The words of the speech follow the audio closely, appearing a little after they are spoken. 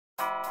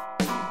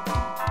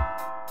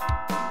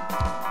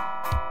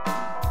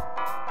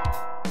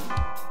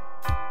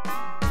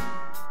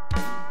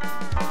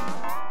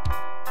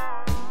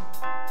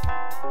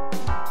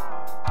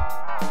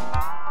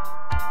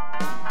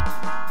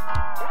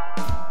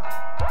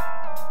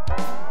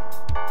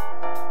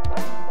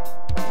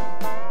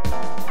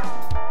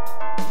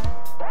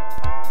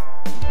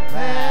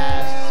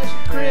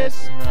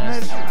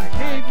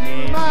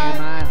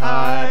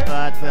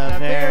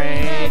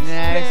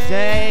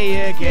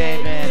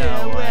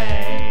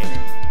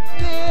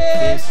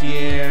this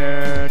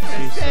year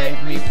to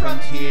save me from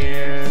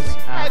tears.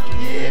 I'll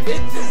give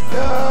it to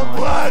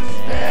someone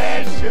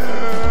special.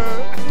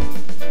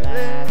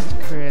 Last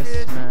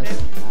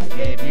Christmas I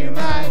gave you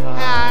my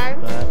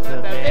heart, but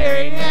the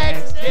very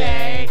next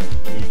day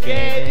you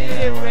gave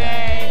it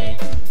away.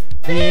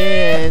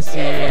 This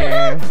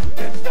year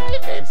to save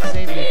me from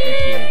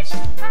tears,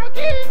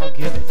 I'll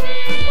give it to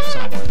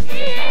someone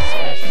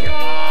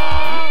special.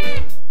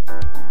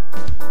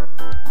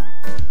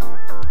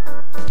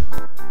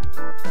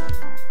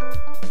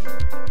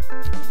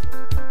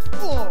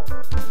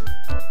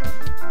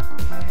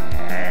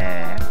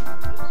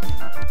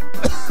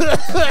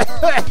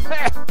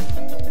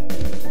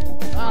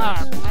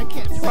 I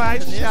can't try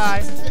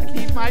shy.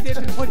 Keep my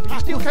distance. You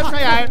still catch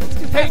my eye.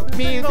 Take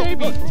me,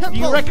 baby. Do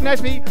you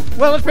recognize me?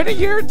 Well, it's been a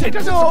year. It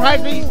doesn't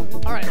surprise me.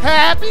 All right.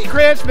 Happy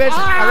Christmas.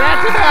 I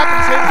wrapped it up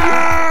and sent you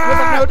with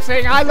a note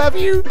saying I love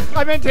you.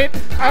 I meant it.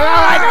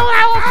 I know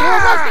how a fool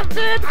must have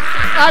been.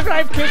 After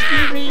I've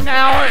kissed me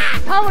now,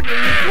 how do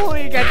you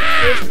fully get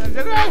Christmas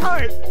in my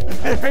heart?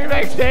 The very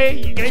next day,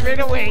 you gave it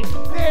away.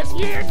 This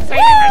year, say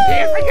that I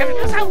did forgive it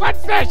to someone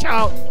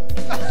special.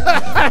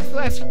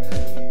 Let's.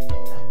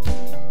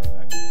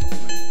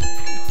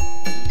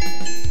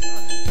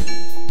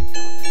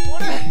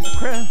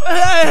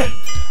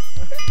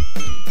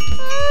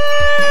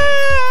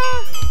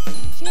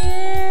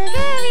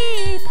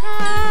 Jigglypuff,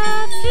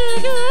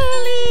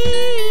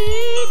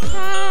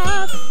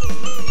 Jigglypuff,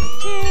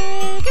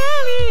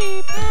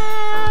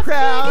 Jigglypuff.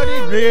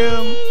 Crowded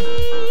room,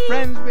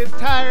 friends with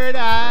tired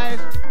eyes.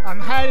 I'm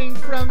hiding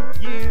from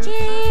you and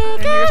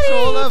your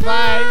soul of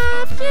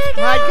ice.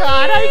 My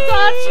God, I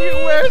thought you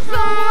were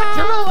someone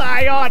to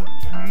rely on.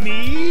 Me?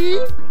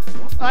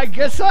 I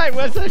guess I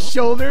was a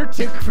shoulder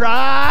to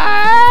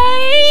cry.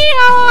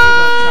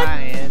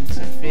 Trying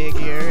to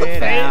figure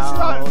it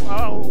out.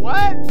 Oh,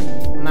 what?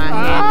 My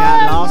hand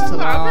got lost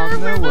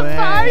along the way.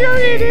 Fire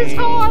in his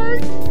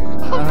heart. A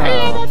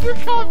man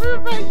undercover,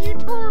 but you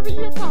tore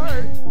me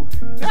apart.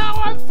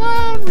 Now I'm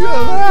found. Boy,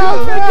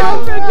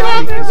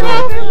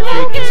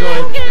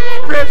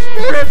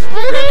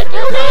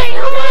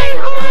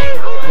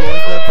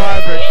 the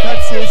barber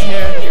cuts his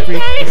hair.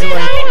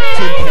 Freakazoid,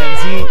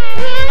 chimpanzee.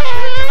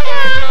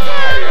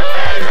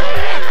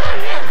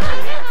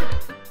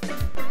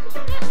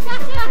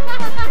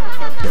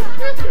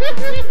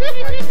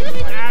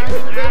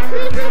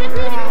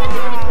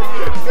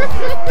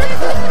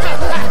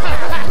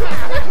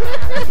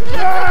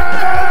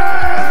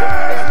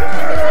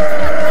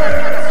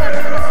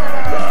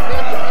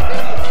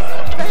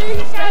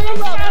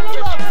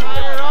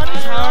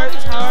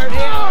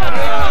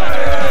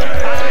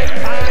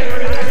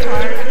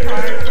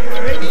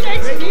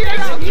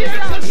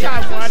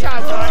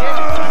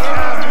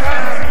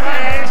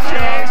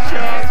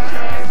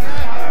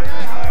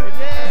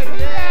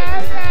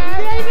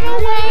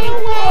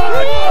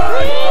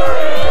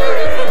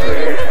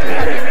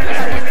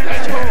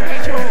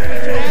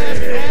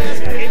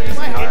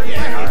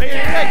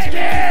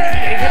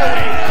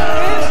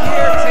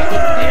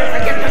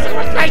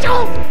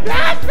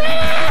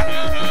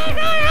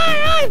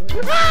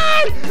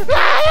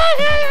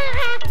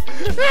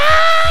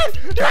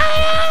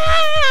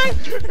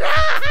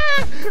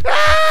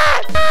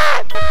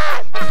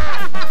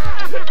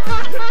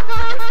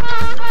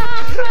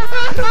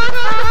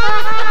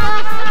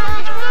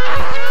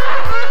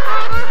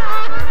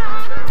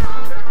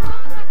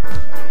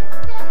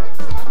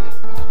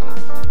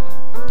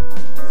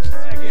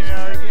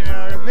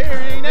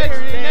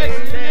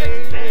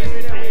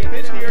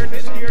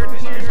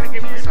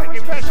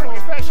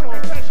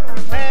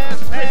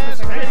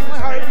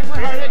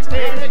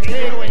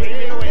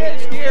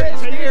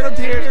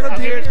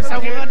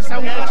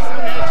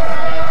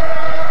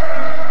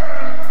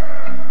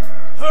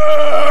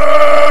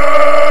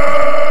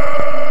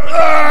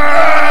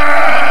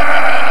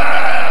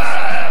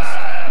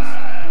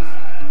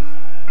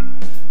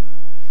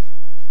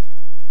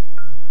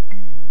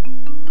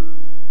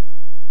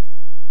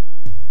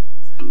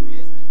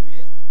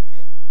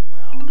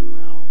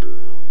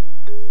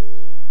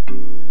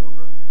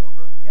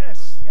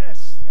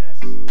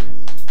 Yes.